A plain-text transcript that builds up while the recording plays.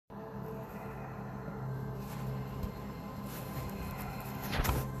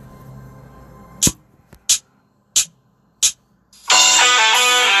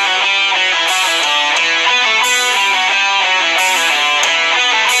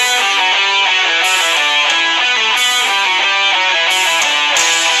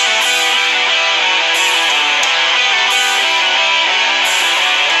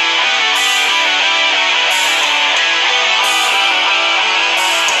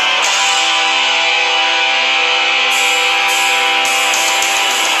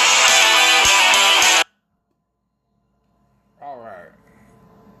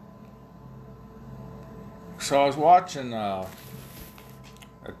So I was watching a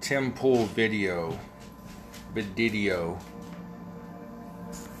Tim Pool video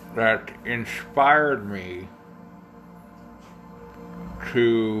that inspired me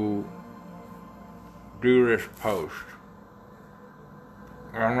to do this post.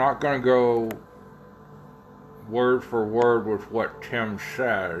 And I'm not going to go word for word with what Tim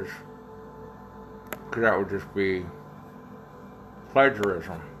says, because that would just be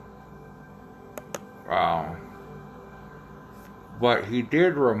plagiarism. But he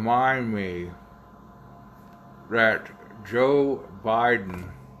did remind me that Joe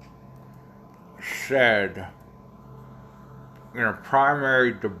Biden said in a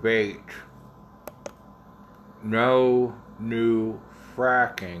primary debate, no new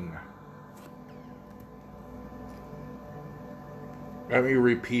fracking. Let me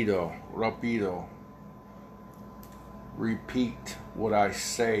repeat what I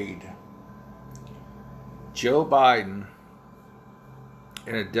said. Joe Biden,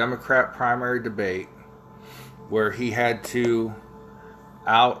 in a Democrat primary debate, where he had to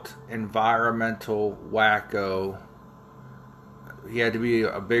out environmental wacko, he had to be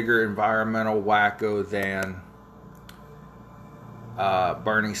a bigger environmental wacko than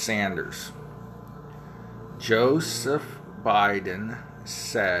Bernie Sanders. Joseph Biden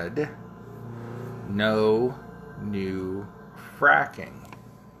said, no new fracking.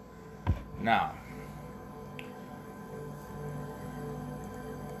 Now,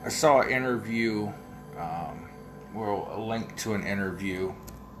 I saw an interview, a link to an interview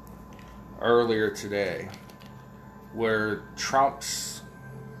earlier today, where Trump's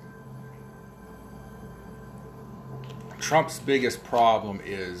biggest problem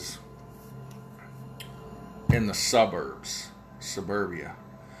is in the suburbia,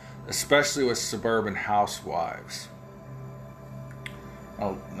 especially with suburban housewives.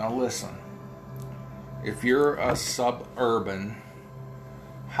 Now listen, if you're a suburban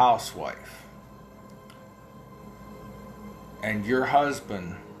housewife and your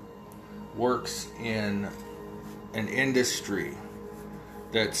husband works in an industry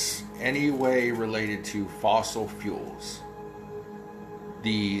that's any way related to fossil fuels,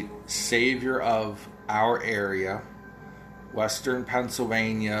 the savior of our area, Western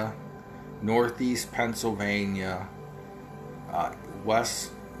Pennsylvania, Northeast Pennsylvania,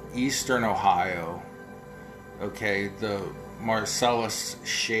 Eastern Ohio, okay, the Marcellus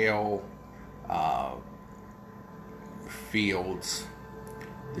Shale fields,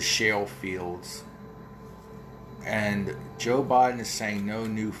 the shale fields, and Joe Biden is saying no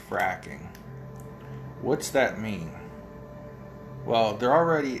new fracking. What's that mean? Well, they're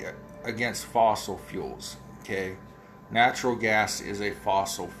already against fossil fuels, okay? Natural gas is a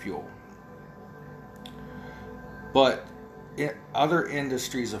fossil fuel. But other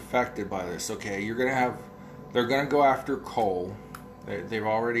industries affected by this, okay, they're going to go after coal. They've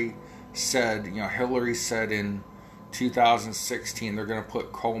already said, Hillary said in 2016 they're going to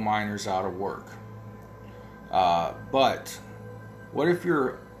put coal miners out of work. But what if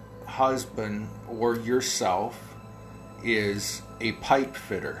your husband or yourself is a pipe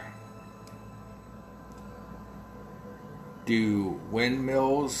fitter? Do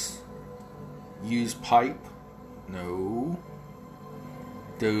windmills use pipe? No.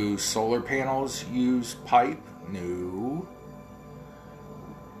 Do solar panels use pipe? No.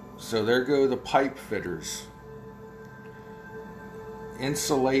 So there go the pipe fitters.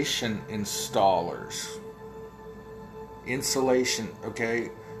 Insulation installers. Insulation, okay?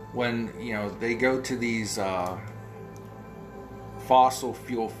 When, they go to these fossil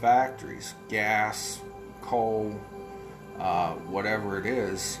fuel factories, gas, coal, whatever it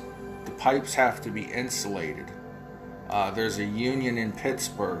is, the pipes have to be insulated. There's a union in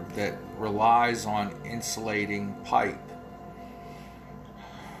Pittsburgh that relies on insulating pipe.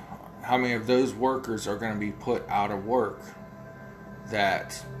 How many of those workers are going to be put out of work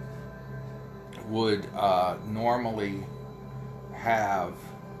that would normally have,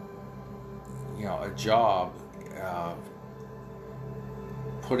 a job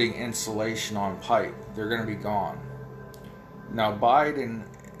putting insulation on pipe? They're going to be gone. Now, Biden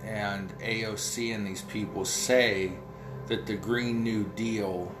and AOC and these people say that the Green New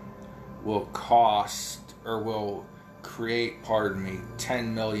Deal will create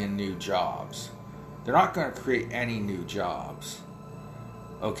 10 million new jobs. They're not going to create any new jobs,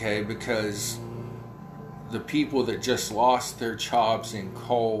 okay, because the people that just lost their jobs in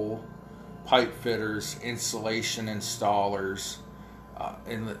coal, pipe fitters, insulation installers,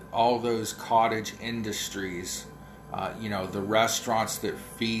 in all those cottage industries, the restaurants that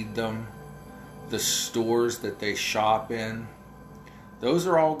feed them, the stores that they shop in, those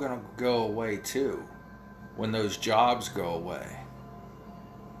are all going to go away too. when those jobs go away.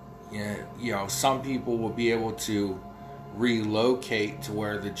 You know, some people will be able to relocate to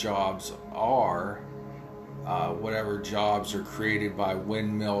where the jobs are, whatever jobs are created by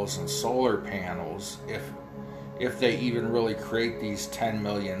windmills and solar panels, if they even really create these 10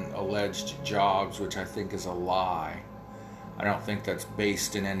 million alleged jobs, which I think is a lie. I don't think that's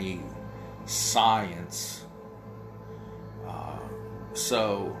based in any science.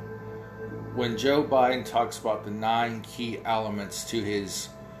 So when Joe Biden talks about the 9 key elements to his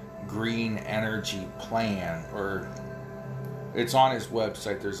green energy plan, or it's on his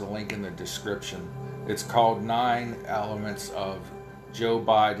website, there's a link in the description. It's called 9 Elements of Joe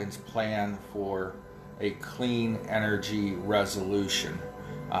Biden's Plan for a Clean Energy Resolution.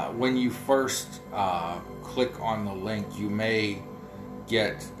 When you first click on the link, you may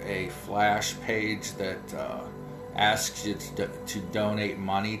get a flash page that asks you to donate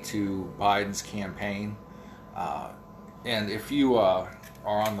money to Biden's campaign. And if you are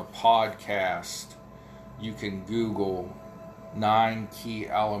on the podcast, you can Google 9 key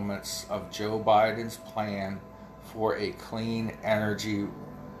elements of Joe Biden's plan for a clean energy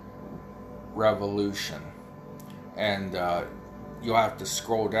revolution. And you'll have to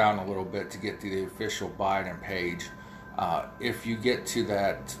scroll down a little bit to get to the official Biden page. If you get to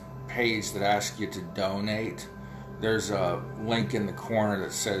that page that asks you to donate, there's a link in the corner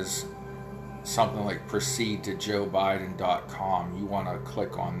that says something like proceed to joebiden.com. You want to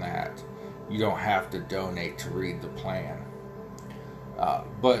click on that. You don't have to donate to read the plan.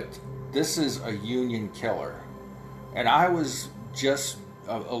 But this is a union killer. And I was just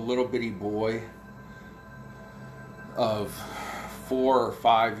a little bitty boy of 4 or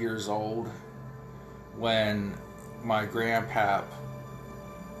 5 years old when my grandpap,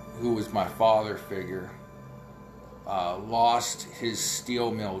 who was my father figure, lost his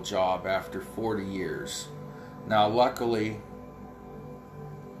steel mill job after 40 years. Now, luckily,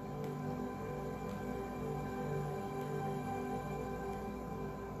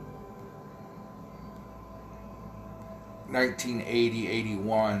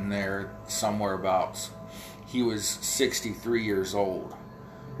 (1980-81) there, somewhere about, he was 63 years old,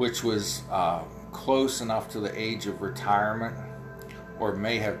 which was close enough to the age of retirement, or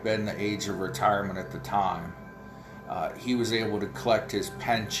may have been the age of retirement at the time. He was able to collect his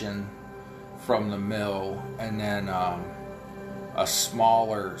pension from the mill, and then a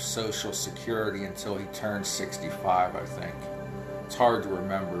smaller Social Security until he turned 65, I think. It's hard to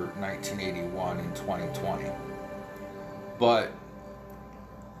remember 1981 and 2020. But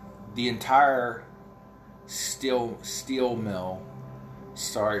the entire steel mill,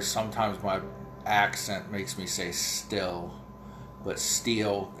 sorry, sometimes my accent makes me say still, but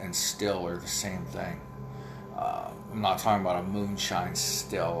steel and still are the same thing. I'm not talking about a moonshine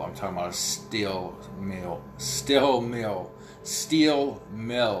still. I'm talking about a steel mill.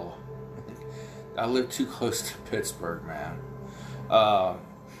 I live too close to Pittsburgh, man.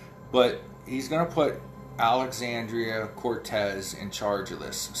 But he's going to put Alexandria Cortez in charge of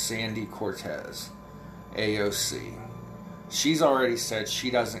this. Sandy Cortez, AOC. She's already said she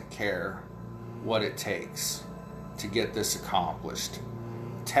doesn't care what it takes to get this accomplished.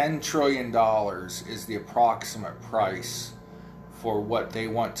 $10 trillion is the approximate price for what they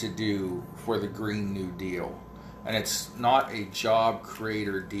want to do for the Green New Deal. And it's not a job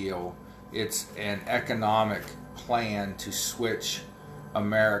creator deal. It's an economic plan to switch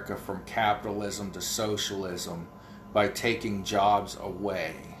America from capitalism to socialism by taking jobs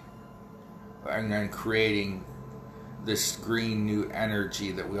away and then creating this green new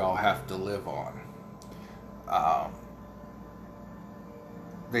energy that we all have to live on.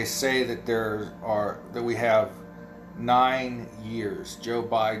 They say that we have 9 years. Joe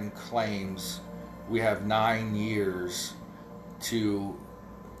Biden claims we have 9 years to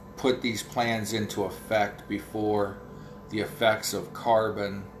put these plans into effect before the effects of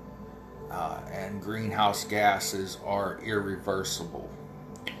carbon and greenhouse gases are irreversible.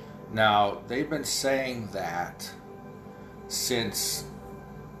 Now, they've been saying that since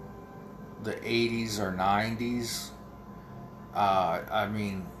the 80s or 90s. I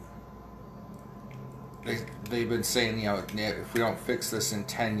mean, they've been saying, you know, if we don't fix this in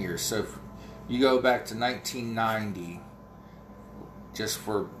 10 years. So if you go back to 1990, just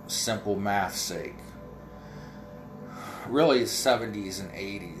for simple math's sake, really 70s and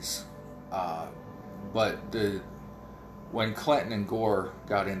 80s. But when Clinton and Gore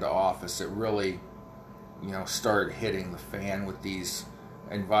got into office, it really, you know, started hitting the fan with these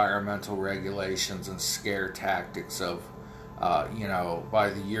environmental regulations and scare tactics of, you know, by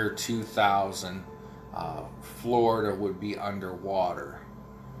the year 2000, Florida would be underwater.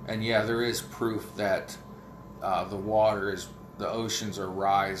 And yeah, there is proof that the oceans are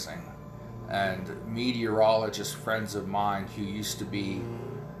rising. And meteorologist friends of mine who used to be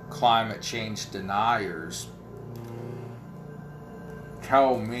climate change deniers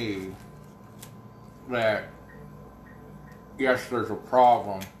tell me that yes, there's a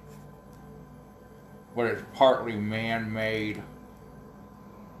problem, but it's partly man-made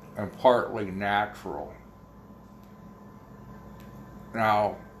and partly natural.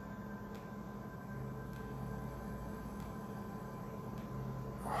 Now,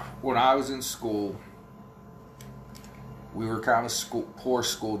 when I was in school, we were kind of a poor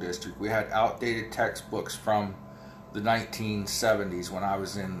school district. We had outdated textbooks from the 1970s when I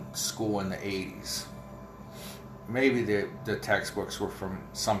was in school in the 80s. Maybe the textbooks were from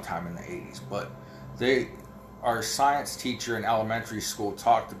sometime in the 80s, but our science teacher in elementary school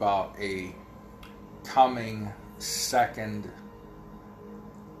talked about a coming second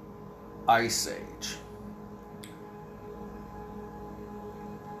ice age.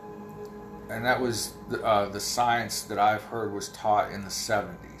 And that was the science that I've heard was taught in the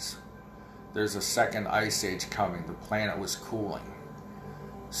 70s. There's a second ice age coming. The planet was cooling.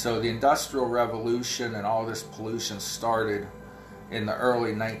 So the Industrial Revolution and all this pollution started in the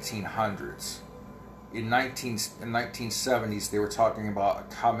early 1900s. In 1970s, they were talking about a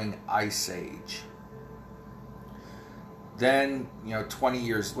coming ice age. Then, 20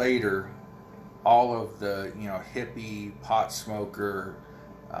 years later, all of the, hippie, pot smoker,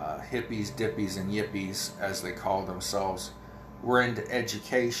 hippies, dippies, and yippies, as they call themselves, were into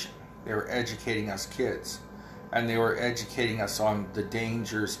education. They were educating us kids. And they were educating us on the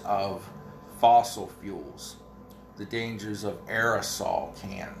dangers of fossil fuels, the dangers of aerosol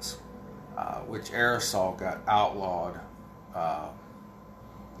cans, which aerosol got outlawed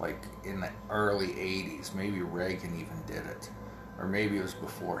like in the early 80s. Maybe Reagan even did it, or maybe it was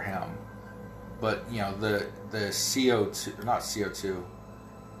before him. But, the CO2, not CO2,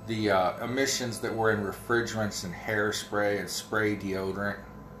 the emissions that were in refrigerants and hairspray and spray deodorant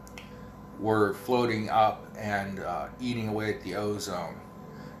were floating up and eating away at the ozone.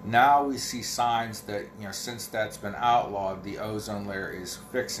 Now we see signs that, since that's been outlawed, the ozone layer is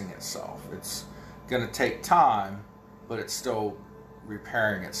fixing itself. It's going to take time, but it's still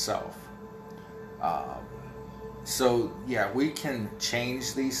repairing itself. So, yeah, we can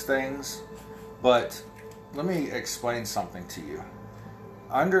change these things, but let me explain something to you.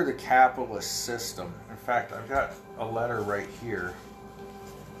 Under the capitalist system, in fact, I've got a letter right here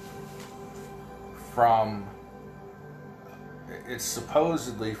from, it's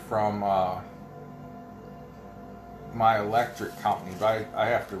supposedly from my electric company, but I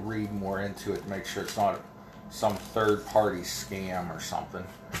have to read more into it to make sure it's not some third-party scam or something.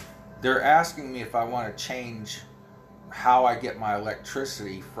 They're asking me if I want to change how I get my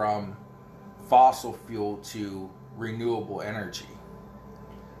electricity from fossil fuel to renewable energy.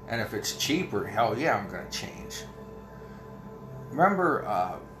 And if it's cheaper, hell yeah, I'm going to change. Remember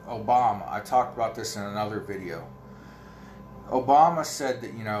Obama? I talked about this in another video. Obama said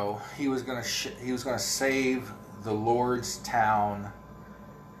that he was going to save the Lordstown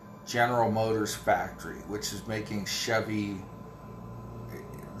General Motors factory, which is making Chevy.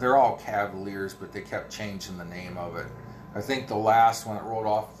 They're all Cavaliers, but they kept changing the name of it. I think the last one that rolled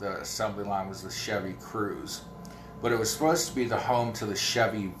off the assembly line was the Chevy Cruze. But it was supposed to be the home to the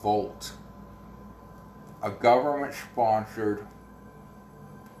Chevy Volt, a government-sponsored,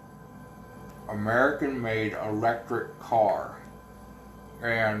 American-made electric car.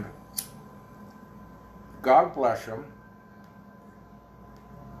 And God bless him,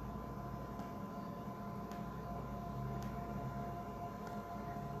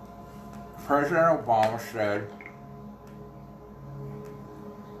 President Obama said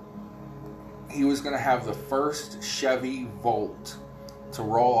he was going to have the first Chevy Volt to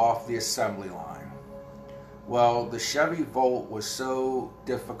roll off the assembly line. Well, the Chevy Volt was so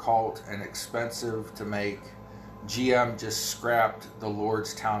difficult and expensive to make, GM just scrapped the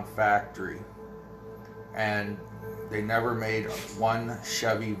Lordstown factory, and they never made one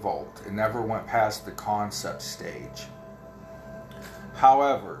Chevy Volt. It never went past the concept stage.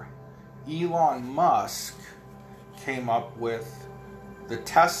 However, Elon Musk came up with the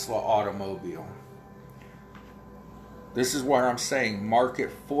Tesla automobile. This is what I'm saying.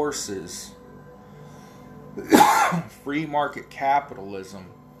 Market forces, free market capitalism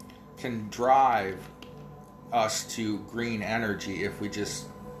can drive us to green energy if we just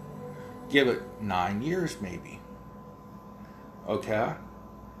give it 9 years maybe. Okay?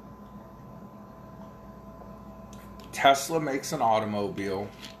 Tesla makes an automobile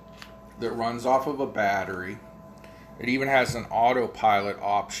that runs off of a battery. It even has an autopilot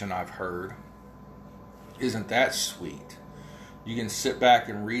option, I've heard. Isn't that sweet? You can sit back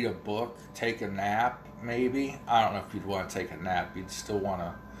and read a book, take a nap, maybe. I don't know if you'd want to take a nap. You'd still want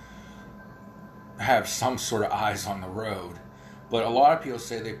to have some sort of eyes on the road. But a lot of people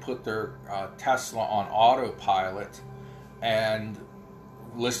say they put their Tesla on autopilot and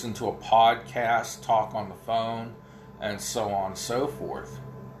listen to a podcast, talk on the phone, and so on and so forth.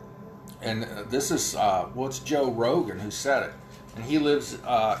 And this is, it's Joe Rogan who said it. And he lives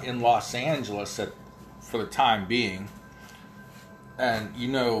in Los Angeles for the time being. And you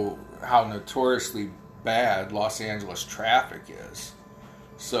know how notoriously bad Los Angeles traffic is.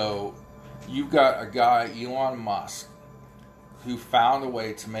 So you've got a guy, Elon Musk, who found a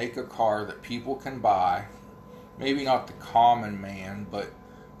way to make a car that people can buy. Maybe not the common man, but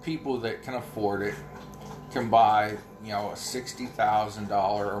people that can afford it can buy, a $60,000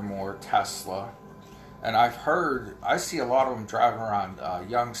 or more Tesla. And I see a lot of them driving around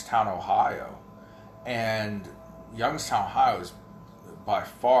Youngstown, Ohio. And Youngstown, Ohio is by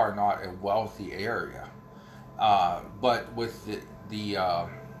far not a wealthy area. But with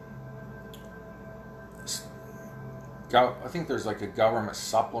I think there's like a government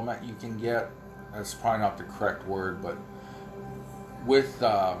supplement you can get. That's probably not the correct word, but with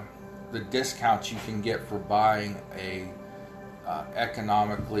the discounts you can get for buying a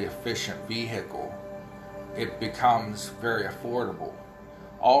economically efficient vehicle, it becomes very affordable.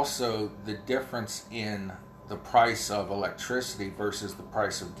 Also, the difference in the price of electricity versus the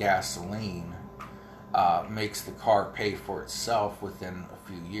price of gasoline makes the car pay for itself within a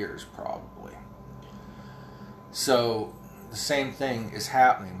few years, probably. So the same thing is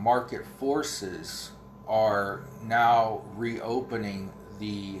happening. Market forces are now reopening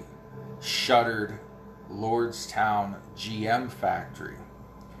the shuttered Lordstown GM factory.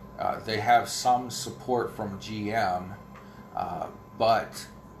 They have some support from GM, but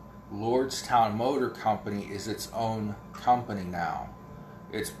Lordstown Motor Company is its own company now.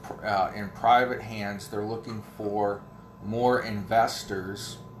 It's in private hands. They're looking for more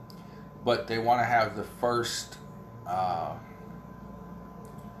investors, but they want to have the first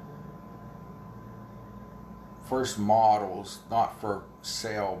models, not for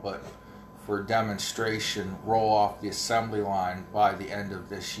sale, but for demonstration, roll off the assembly line by the end of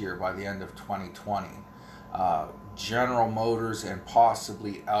this year, by the end of 2020. General Motors and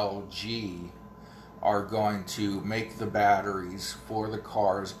possibly LG are going to make the batteries for the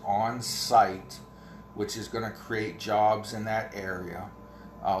cars on site, which is going to create jobs in that area,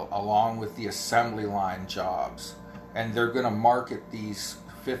 along with the assembly line jobs. And they're going to market these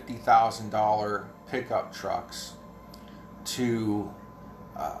 $50,000 pickup trucks to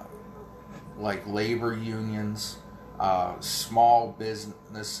like labor unions, small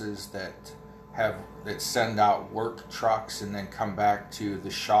businesses that send out work trucks and then come back to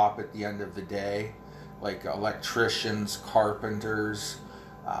the shop at the end of the day, like electricians, carpenters,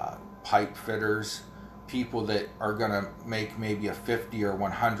 pipe fitters, people that are going to make maybe a 50 or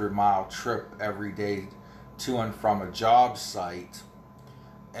 100 mile trip every day to and from a job site.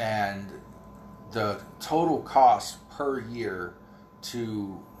 And the total cost per year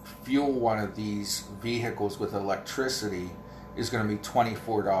to fuel one of these vehicles with electricity is going to be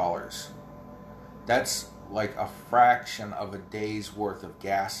 $24. That's like a fraction of a day's worth of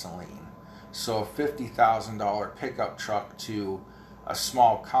gasoline. So a $50,000 pickup truck to a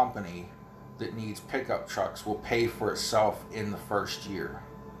small company that needs pickup trucks will pay for itself in the first year.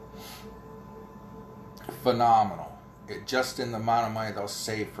 Phenomenal. Just in the amount of money they'll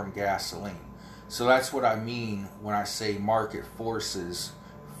save from gasoline. So that's what I mean when I say market forces,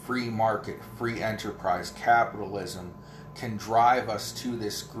 free market, free enterprise, capitalism can drive us to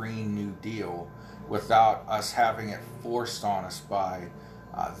this Green New Deal without us having it forced on us by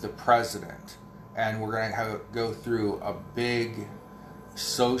the president. And we're going to go through a big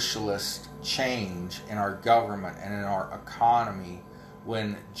socialist change in our government and in our economy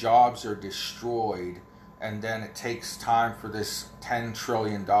when jobs are destroyed, and then it takes time for this $10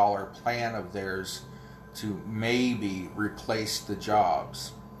 trillion plan of theirs to maybe replace the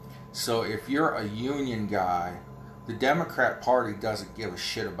jobs. So if you're a union guy, the Democrat Party doesn't give a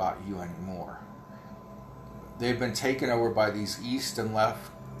shit about you anymore. They've been taken over by these East and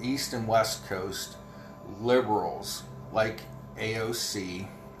West Coast liberals like AOC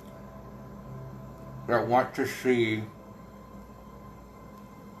that want to see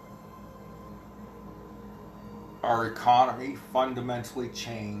our economy fundamentally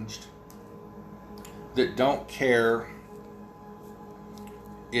changed, that don't care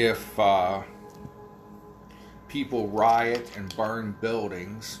if people riot and burn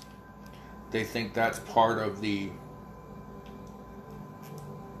buildings. They think that's part of the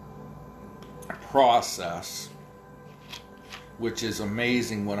process, which is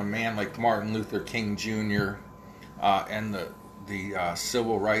amazing when a man like Martin Luther King Jr. And the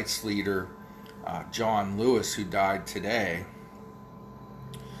civil rights leader John Lewis, who died today,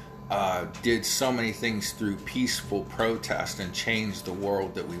 did so many things through peaceful protest and changed the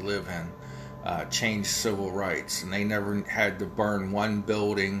world that we live in, changed civil rights. And they never had to burn one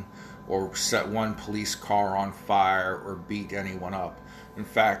building or set one police car on fire or beat anyone up. In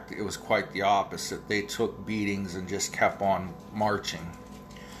fact, it was quite the opposite. They took beatings and just kept on marching.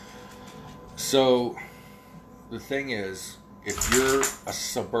 So the thing is, if you're a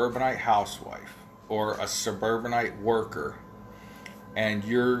suburbanite housewife or a suburbanite worker, and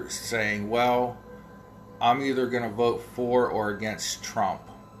you're saying, well, I'm either going to vote for or against Trump.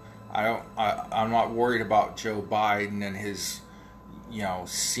 I'm not worried about Joe Biden and his,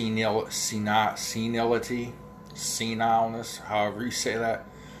 senileness, however you say that.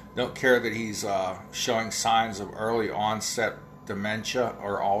 Don't care that he's showing signs of early onset dementia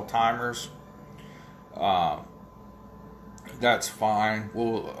or Alzheimer's. That's fine.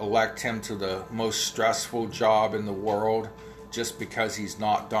 We'll elect him to the most stressful job in the world just because he's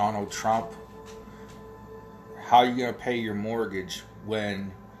not Donald Trump. How are you going to pay your mortgage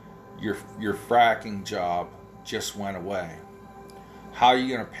when your fracking job just went away? How are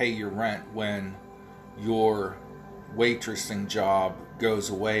you going to pay your rent when your waitressing job goes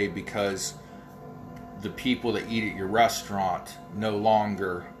away because the people that eat at your restaurant no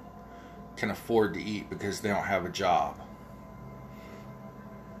longer can afford to eat because they don't have a job?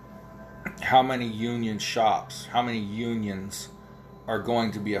 How many union shops, how many unions are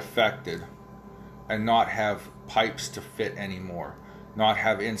going to be affected and not have pipes to fit anymore, not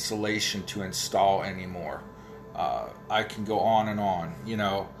have insulation to install anymore? I can go on and on.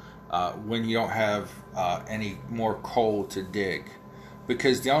 When you don't have any more coal to dig.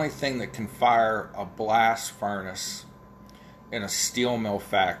 Because the only thing that can fire a blast furnace in a steel mill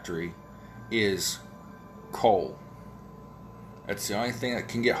factory is coal. That's the only thing that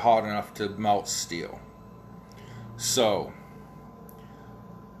can get hot enough to melt steel. So,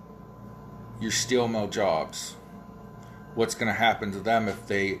 your steel mill jobs, what's going to happen to them if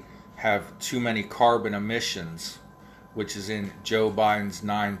they have too many carbon emissions, which is in Joe Biden's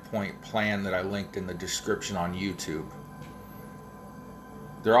 9-point plan that I linked in the description on YouTube?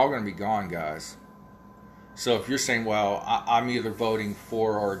 They're all going to be gone, guys. So if you're saying, well, I'm either voting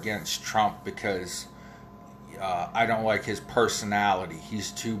for or against Trump because I don't like his personality,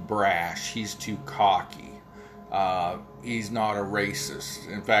 he's too brash, he's too cocky, he's not a racist.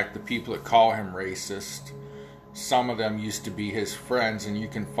 In fact, the people that call him racist, some of them used to be his friends, and you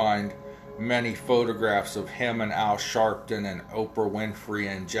can find many photographs of him and Al Sharpton and Oprah Winfrey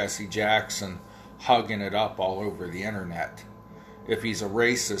and Jesse Jackson hugging it up all over the internet. If he's a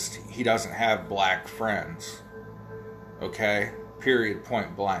racist, he doesn't have black friends. Okay? Period,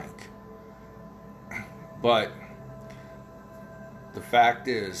 point blank. But the fact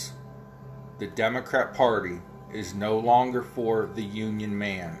is, the Democrat Party is no longer for the union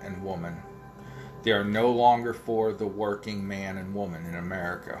man and woman. They are no longer for the working man and woman in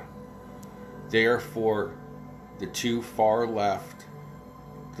America. They are for the two far left,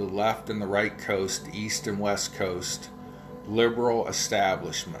 the left and the right coast, east and west coast, liberal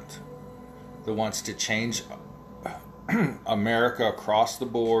establishment that wants to change America across the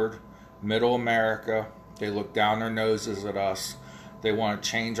board, middle America. They look down their noses at us. They want to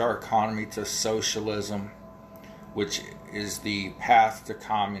change our economy to socialism, which is the path to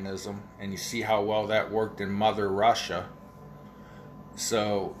communism. And you see how well that worked in Mother Russia.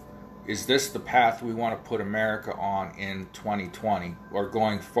 So, is this the path we want to put America on in 2020 or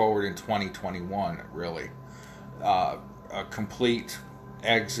going forward in 2021, really? A complete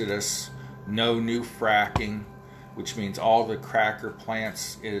exodus, no new fracking, which means all the cracker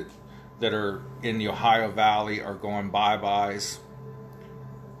plants that are in the Ohio Valley are going bye-byes.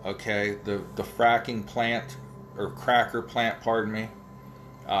 Okay, the fracking plant, or cracker plant, pardon me,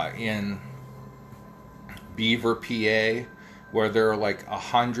 in Beaver, PA, where there are like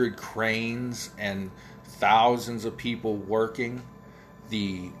 100 cranes and thousands of people working.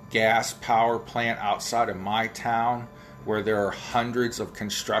 The gas power plant outside of my town, where there are hundreds of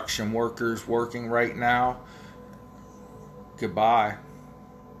construction workers working right now. Goodbye.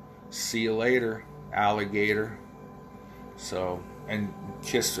 See you later, alligator. So, and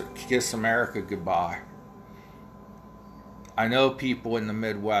kiss America goodbye. I know people in the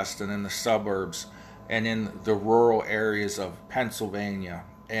Midwest and in the suburbs and in the rural areas of Pennsylvania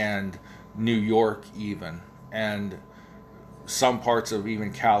and New York even, and some parts of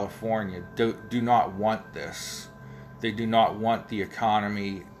even California do not want this. They do not want the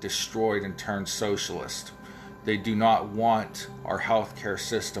economy destroyed and turned socialist. They do not want our healthcare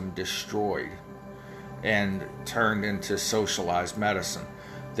system destroyed and turned into socialized medicine.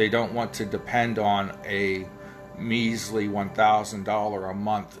 They don't want to depend on a measly $1,000 a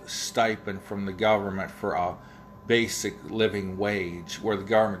month stipend from the government for a basic living wage, where the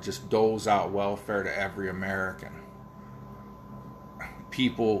government just doles out welfare to every American.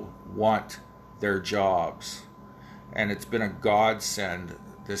 People want their jobs, and it's been a godsend,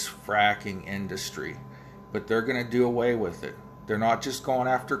 this fracking industry, but they're going to do away with it. They're not just going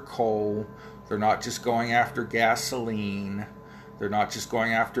after coal, they're not just going after gasoline, they're not just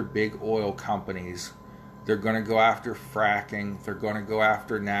going after big oil companies. They're going to go after fracking. They're going to go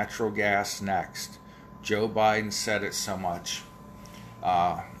after natural gas next. Joe Biden said it so much.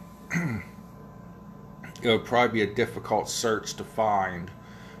 It would probably be a difficult search to find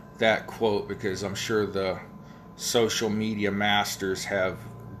that quote, because I'm sure the social media masters have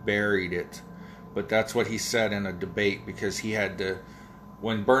buried it. But that's what he said in a debate, because he had to,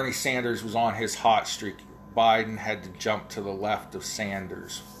 when Bernie Sanders was on his hot streak, Biden had to jump to the left of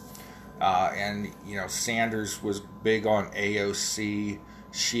Sanders. And, you know, Sanders was big on AOC.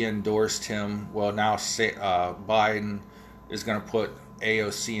 She endorsed him. Well, now Biden is going to put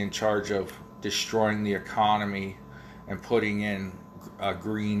AOC in charge of destroying the economy and putting in a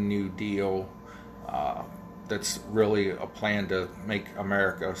Green New Deal that's really a plan to make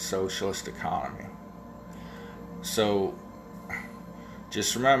America a socialist economy. So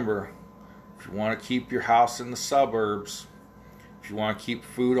just remember, if you want to keep your house in the suburbs, if you want to keep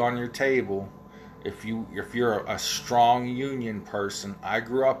food on your table, if you're a strong union person, I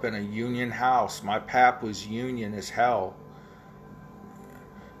grew up in a union house. My pap was union as hell.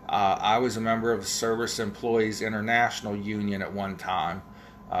 I was a member of the Service Employees International Union at one time.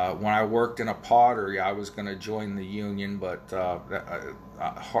 When I worked in a pottery, I was going to join the union, but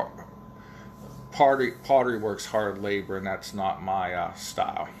pottery works hard labor, and that's not my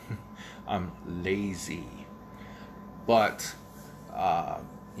style. I'm lazy. But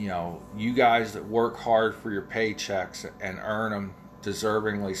you know, you guys that work hard for your paychecks and earn them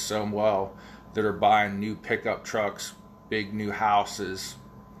deservingly so well, that are buying new pickup trucks, big new houses,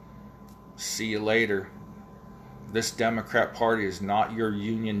 see you later. This Democrat Party is not your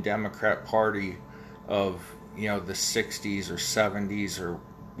union Democrat Party of, you know, the 60s or 70s or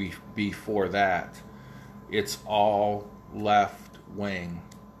before that. It's all left wing,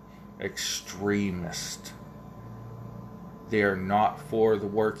 extremist. They are not for the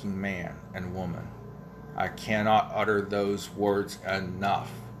working man and woman. I cannot utter those words enough.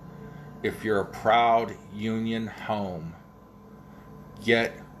 If you're a proud union home,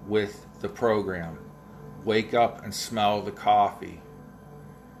 get with the program. Wake up and smell the coffee.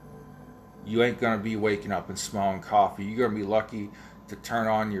 You ain't going to be waking up and smelling coffee. You're going to be lucky to turn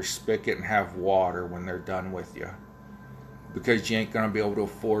on your spigot and have water when they're done with you, because you ain't going to be able to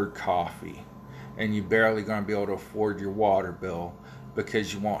afford coffee. And you're barely going to be able to afford your water bill,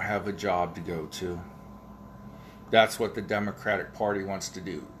 because you won't have a job to go to. That's what the Democratic Party wants to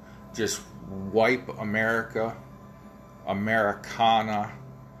do. Just wipe America, Americana,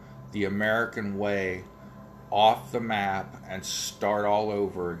 the American way off the map and start all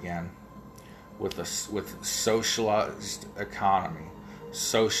over again with socialized economy,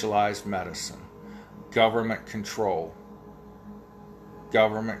 socialized medicine, government control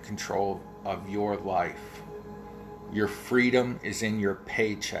of your life. Your freedom is in your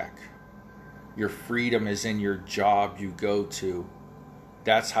paycheck. Your freedom is in your job you go to.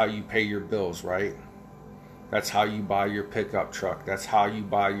 That's how you pay your bills, right? That's how you buy your pickup truck. That's how you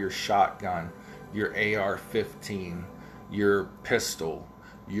buy your shotgun, your AR-15, your pistol,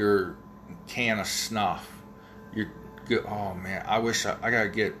 your can of snuff. Oh man, I wish I gotta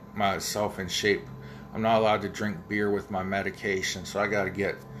get myself in shape. I'm not allowed to drink beer with my medication, so I gotta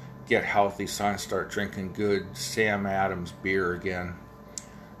get healthy so I can start drinking good Sam Adams beer again,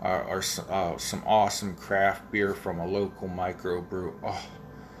 or some awesome craft beer from a local microbrew. Oh,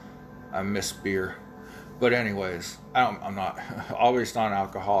 I miss beer. But anyways, I'm not always not an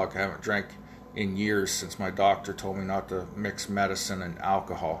alcoholic. I haven't drank in years since my doctor told me not to mix medicine and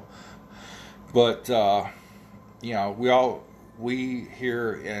alcohol. But you know, we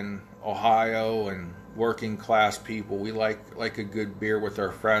here in Ohio and working class people, we like a good beer with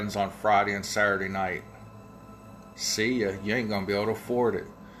our friends on Friday and Saturday night. See ya, you ain't gonna be able to afford it.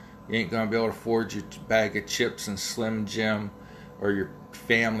 You ain't gonna be able to afford your bag of chips and Slim Jim, or your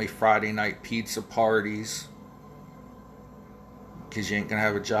family Friday night pizza parties, because you ain't gonna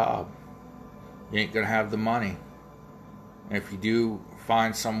have a job. You ain't gonna have the money. And if you do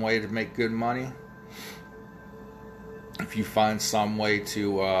find some way to make good money, if you find some way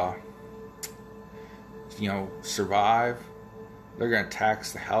to, survive, they're going to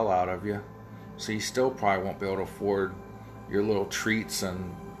tax the hell out of you. So you still probably won't be able to afford your little treats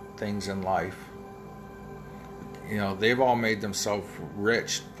and things in life. They've all made themselves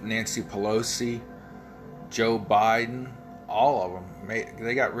rich. Nancy Pelosi, Joe Biden, all of them.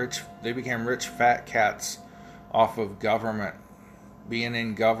 They got rich. They became rich fat cats off of government, being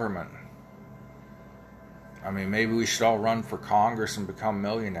in government. I mean, maybe we should all run for Congress and become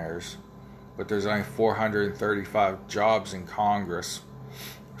millionaires. But there's only 435 jobs in Congress.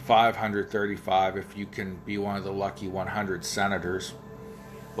 535 if you can be one of the lucky 100 senators.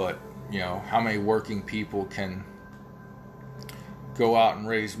 But, how many working people can go out and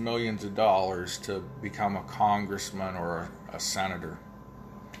raise millions of dollars to become a congressman or a senator?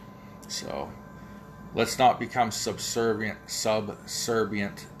 So, let's not become subservient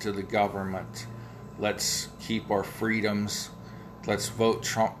to the government. Let's keep our freedoms. Let's vote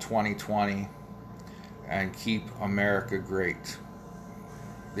Trump 2020 and keep America great.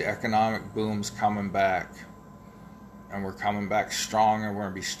 The economic boom's coming back, and we're coming back stronger. We're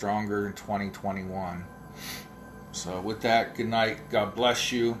going to be stronger in 2021. So with that, good night. God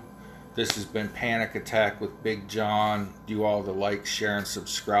bless you. This has been Panic Attack with Big John. Do all the like, share, and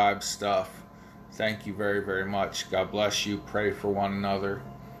subscribe stuff. Thank you very, very much. God bless you. Pray for one another.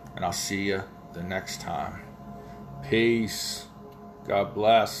 And I'll see you the next time. Peace. God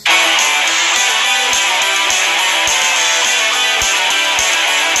bless.